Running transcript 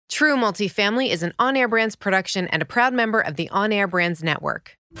True Multifamily is an On Air Brands production and a proud member of the On Air Brands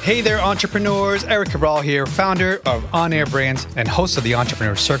Network. Hey there, entrepreneurs. Eric Cabral here, founder of On Air Brands and host of the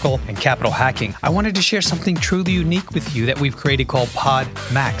Entrepreneur Circle and Capital Hacking. I wanted to share something truly unique with you that we've created called Pod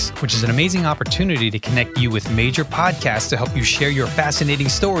Max, which is an amazing opportunity to connect you with major podcasts to help you share your fascinating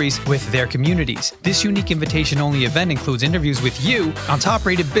stories with their communities. This unique invitation-only event includes interviews with you on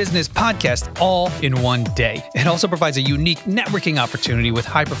top-rated business podcasts all in one day. It also provides a unique networking opportunity with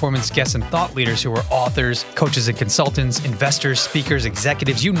high-performance guests and thought leaders who are authors, coaches and consultants, investors, speakers,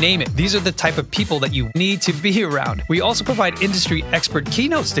 executives, you name it. These are the type of people that you need to be around. We also provide industry expert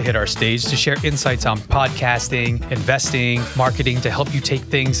keynotes to hit our stage to share insights on podcasting, investing, marketing to help you take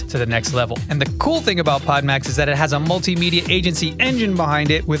things to the next level. And the cool thing about PodMax is that it has a multimedia agency engine behind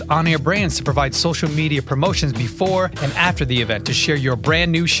it with on-air brands to provide social media promotions before and after the event to share your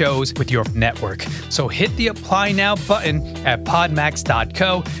brand new shows with your network. So hit the apply now button at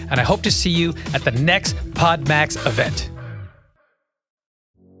podmax.co, and I hope to see you at the next PodMax event.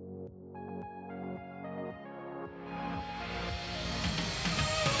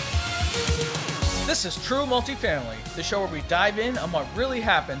 This is True Multifamily, the show where we dive in on what really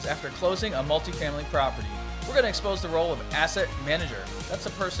happens after closing a multifamily property. We're going to expose the role of asset manager. That's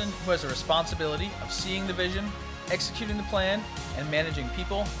a person who has a responsibility of seeing the vision, executing the plan, and managing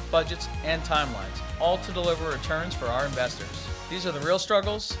people, budgets, and timelines, all to deliver returns for our investors. These are the real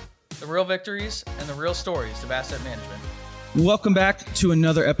struggles, the real victories, and the real stories of asset management. Welcome back to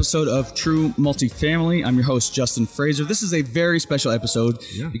another episode of True Multifamily. I'm your host, Justin Fraser. This is a very special episode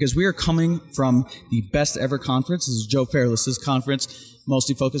because we are coming from the best ever conference. This is Joe Fairless's conference,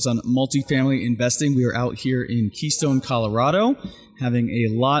 mostly focused on multifamily investing. We are out here in Keystone, Colorado, having a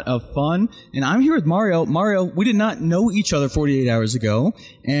lot of fun. And I'm here with Mario. Mario, we did not know each other 48 hours ago,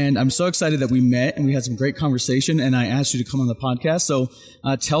 and I'm so excited that we met and we had some great conversation, and I asked you to come on the podcast. So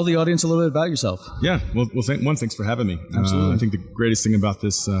tell the audience a little bit about yourself. Yeah, well, thanks for having me. Absolutely. I think the greatest thing about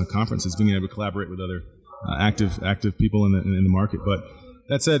this conference is being able to collaborate with other active people in the market. But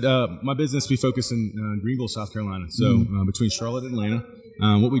that said, my business, we focus in Greenville, South Carolina. So between Charlotte and Atlanta.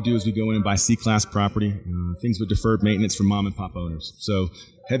 What we do is we go in and buy C-class property, things with deferred maintenance from mom and pop owners. So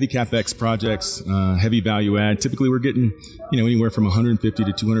heavy CapEx projects, heavy value add. Typically, we're getting anywhere from 150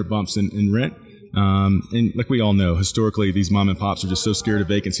 to 200 bumps in rent. And like we all know, historically, these mom and pops are just so scared of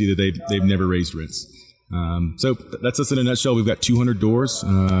vacancy that they've never raised rents. So that's us in a nutshell. We've got 200 doors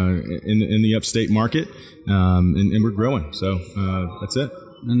in the upstate market, and we're growing. So that's it.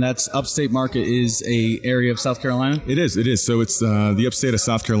 And that's upstate market is a area of South Carolina? It is. So it's the upstate of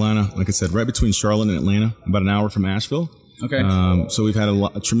South Carolina, like I said, right between Charlotte and Atlanta, about an hour from Asheville. Okay. So we've had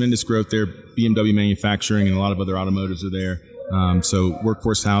a tremendous growth there. BMW manufacturing and a lot of other automotives are there. So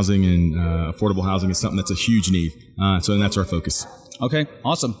workforce housing and affordable housing is something that's a huge need. So that's our focus. Okay,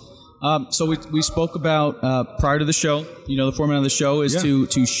 awesome. So we spoke about prior to the show, the format of the show is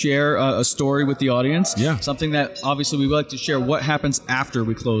to share a story with the audience. Yeah. Something that obviously we would like to share what happens after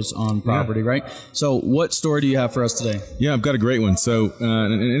we close on property, right? So what story do you have for us today? Yeah, I've got a great one. So,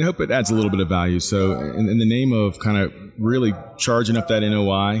 and I hope it adds a little bit of value. So in the name of kind of really charging up that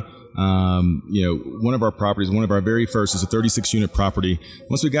NOI, one of our properties, one of our very first is a 36-unit property.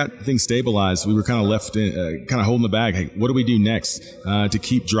 Once we got things stabilized, we were kind of left kind of holding the bag. Hey, what do we do next to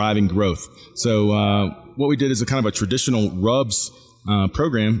keep driving growth? So what we did is a kind of a traditional RUBS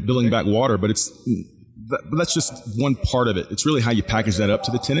program, billing back water, but that's just one part of it. It's really how you package that up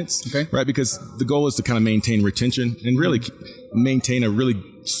to the tenants, right? Because the goal is to kind of maintain retention and really maintain a really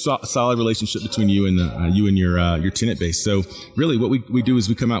solid relationship between you and your tenant base. So really what we do is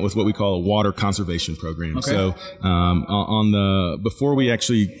we come out with what we call a water conservation program. Okay. So before we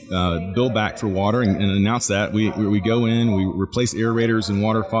actually bill back for water and announce that, we go in, we replace aerators and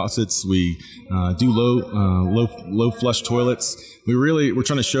water faucets, we do low flush toilets. We're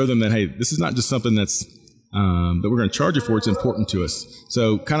trying to show them that, hey, this is not just something that's that we're going to charge you for. It's important to us.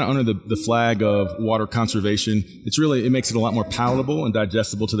 So kind of under the flag of water conservation, it makes it a lot more palatable and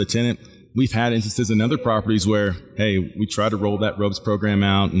digestible to the tenant. We've had instances in other properties where, hey, we try to roll that RUBS program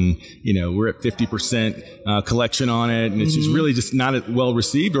out and, we're at 50% collection on it, and it's just really just not well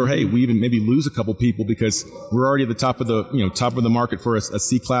received, or, hey, we even maybe lose a couple people because we're already at the top of the market for a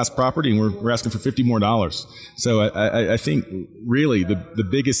C-class property, and we're asking for $50 more. So I think really the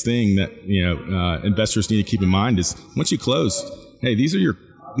biggest thing that, investors need to keep in mind is once you close, hey, these are your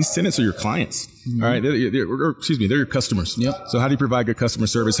these tenants are your clients. All right. They're your customers. Yep. So how do you provide good customer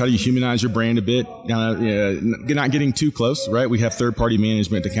service? How do you humanize your brand a bit? Not getting too close, right? We have third-party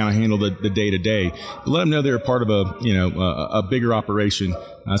management to kind of handle the day-to-day, but let them know they're a part of a bigger operation.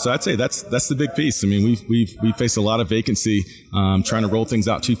 So I'd say that's the big piece. I mean, we faced a lot of vacancy, trying to roll things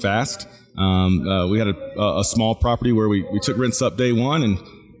out too fast. We had a small property where we took rents up day one, and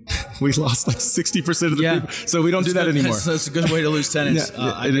we lost like 60% of the people. So we don't do that anymore. That's a good way to lose tenants.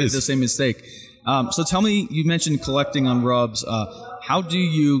 I made the same mistake. So tell me, you mentioned collecting on RUBS. How do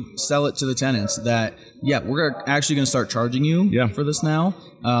you sell it to the tenants that, we're actually going to start charging you for this now?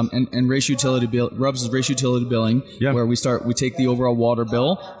 And race utility bill, RUBS is race utility billing, where we take the overall water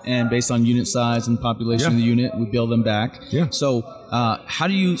bill, and based on unit size and population of the unit, we bill them back. So how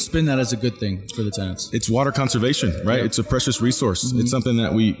do you spin that as a good thing for the tenants? It's water conservation, right? It's a precious resource. It's something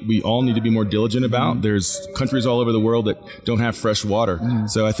that we all need to be more diligent about. There's countries all over the world that don't have fresh water.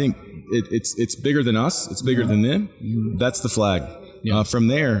 So I think it's bigger than us. It's bigger than them. That's the flag. From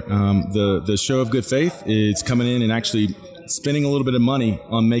there, the show of good faith is coming in and actually spending a little bit of money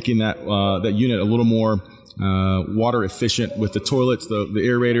on making that unit a little more water efficient with the toilets, the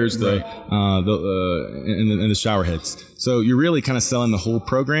aerators, and the shower heads. So you're really kind of selling the whole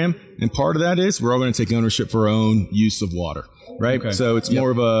program, and part of that is we're all going to take ownership for our own use of water, right? Okay. So it's more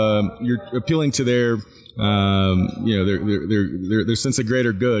of you're appealing to their sense of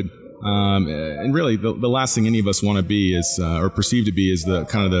greater good. And really, the last thing any of us want to be is, or perceive to be, is the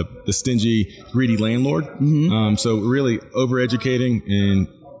kind of the stingy, greedy landlord. So really overeducating and,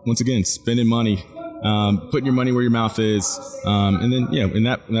 once again, spending money, putting your money where your mouth is. And then, in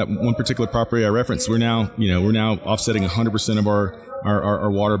that one particular property I referenced, we're now offsetting 100% of our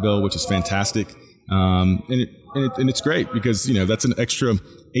water bill, which is fantastic. And it's great because, that's an extra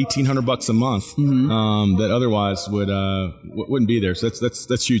 $1,800 a month that otherwise wouldn't be there. So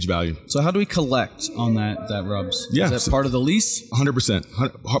that's huge value. So how do we collect on that RUBS? Yeah, is that part of the lease?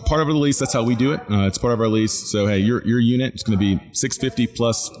 100%. Part of the lease. That's how we do it. It's part of our lease. So hey, your unit is going to be $650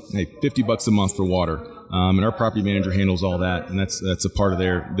 plus $50 a month for water. And our property manager handles all that, and that's a part of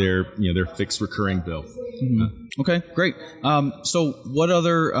their fixed recurring bill. Okay, great. So what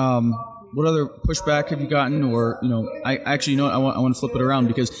other pushback have you gotten, or I actually I want to flip it around,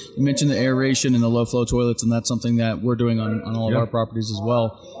 because you mentioned the aeration and the low flow toilets, and that's something that we're doing on all of our properties as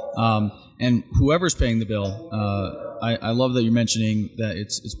well. And whoever's paying the bill, I love that you're mentioning that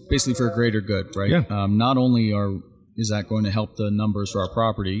it's basically for a greater good, right? Yeah. Not only is that going to help the numbers for our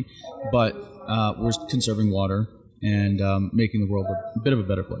property, but we're conserving water and making the world a bit of a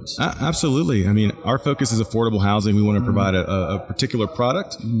better place. Absolutely. I mean, our focus is affordable housing. We want to provide a particular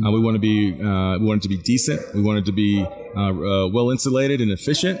product. We want it to be decent. We want it to be well insulated and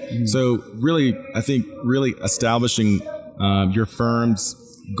efficient. So really, I think establishing your firm's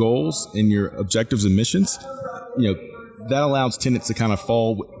goals and your objectives and missions, that allows tenants to kind of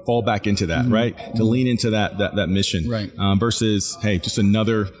fall back into that, right? To lean into that mission, right? Versus, hey, just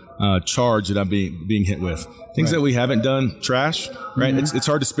another charge that I'm being hit with. Things that we haven't done, trash, right? It's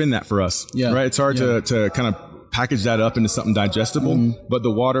hard to spin that for us, right? It's hard to kind of package that up into something digestible. But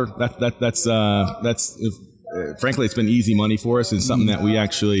the water, that's frankly, it's been easy money for us, and something that we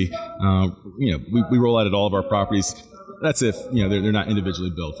actually, we roll out at all of our properties. That's if they're not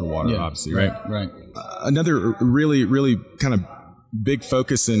individually billed for water, obviously, right? Right. Another really, really kind of big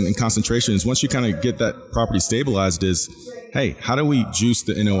focus and concentration is, once you kind of get that property stabilized, is, hey, how do we juice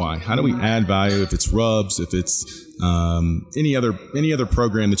the NOI? How do we add value? If it's RUBS, if it's any other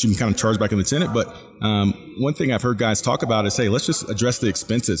program that you can kind of charge back in the tenant. But one thing I've heard guys talk about is, hey, let's just address the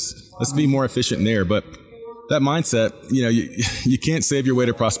expenses. Let's be more efficient there. But that mindset, you can't save your way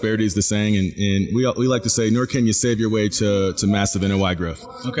to prosperity, is the saying, and we like to say, nor can you save your way to massive NOI growth.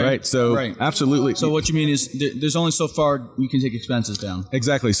 Okay. Right. So absolutely. So what you mean is there's only so far you can take expenses down.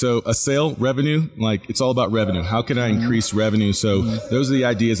 Exactly. So a sale revenue, it's all about revenue. How can I increase revenue? So those are the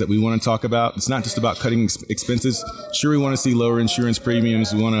ideas that we want to talk about. It's not just about cutting expenses. Sure, we want to see lower insurance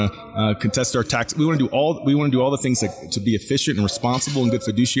premiums. We want to contest our tax. We want to do all the things to be efficient and responsible and good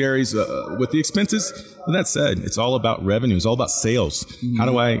fiduciaries with the expenses. But that said, it's all about revenue. It's all about sales. How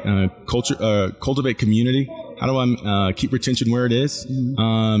do I cultivate community? How do I keep retention where it is?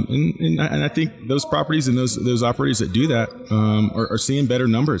 And I think those properties and those operators that do that are seeing better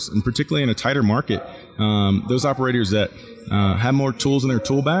numbers, and particularly in a tighter market, those operators that have more tools in their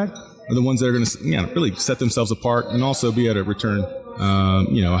tool bag are the ones that are going to really set themselves apart, and also be able to return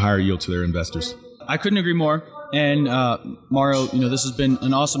a higher yield to their investors. I couldn't agree more. And Mario, this has been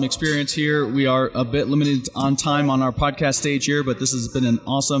an awesome experience here. We are a bit limited on time on our podcast stage here, but this has been an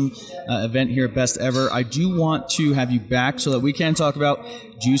awesome event here at Best Ever. I do want to have you back so that we can talk about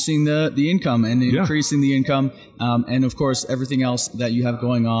juicing the income and increasing the income, and of course everything else that you have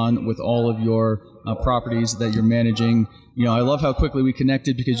going on with all of your properties that you're managing. You know, I love how quickly we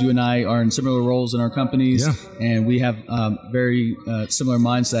connected because you and I are in similar roles in our companies, and we have very similar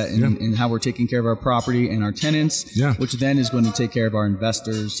mindset in how we're taking care of our property and our tenants, which then is going to take care of our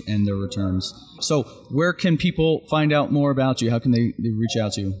investors and their returns. So where can people find out more about you? How can they reach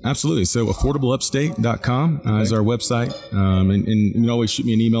out to you? Absolutely. So affordableupstate.com is our website. And you can always shoot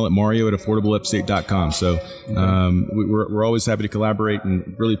me an email at mario@affordableupstate.com. So we're always happy to collaborate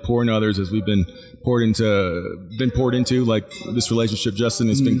and really pour into others as we've been poured into, like this relationship, Justin.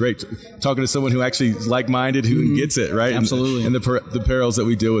 It's been great talking to someone who actually is like-minded, who gets it, right? Absolutely. And the perils that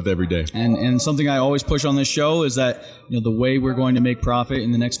we deal with every day. And something I always push on this show is that, you know, the way we're going to make profit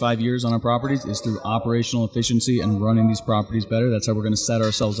in the next 5 years on our properties is through operational efficiency and running these properties better. That's how we're going to set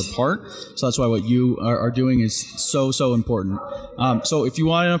ourselves apart. So that's why what you are doing is so important. So if you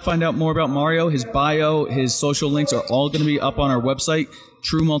want to find out more about Mario, his bio, his social links are all going to be up on our website,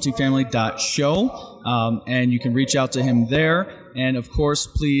 truemultifamily.show, and you can reach out to him there. And of course,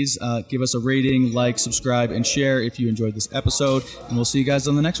 please give us a rating, like, subscribe, and share if you enjoyed this episode. And we'll see you guys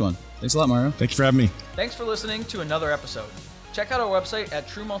on the next one. Thanks a lot, Mario. Thank you for having me. Thanks for listening to another episode. Check out our website at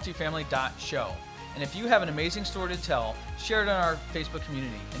truemultifamily.show. And if you have an amazing story to tell, share it on our Facebook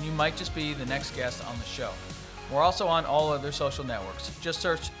community, and you might just be the next guest on the show. We're also on all other social networks. Just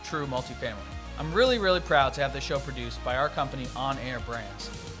search True Multifamily. I'm really proud to have this show produced by our company, On Air Brands.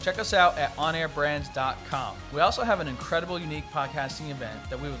 Check us out at onairbrands.com. We also have an incredible, unique podcasting event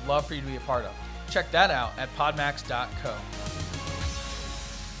that we would love for you to be a part of. Check that out at podmax.co.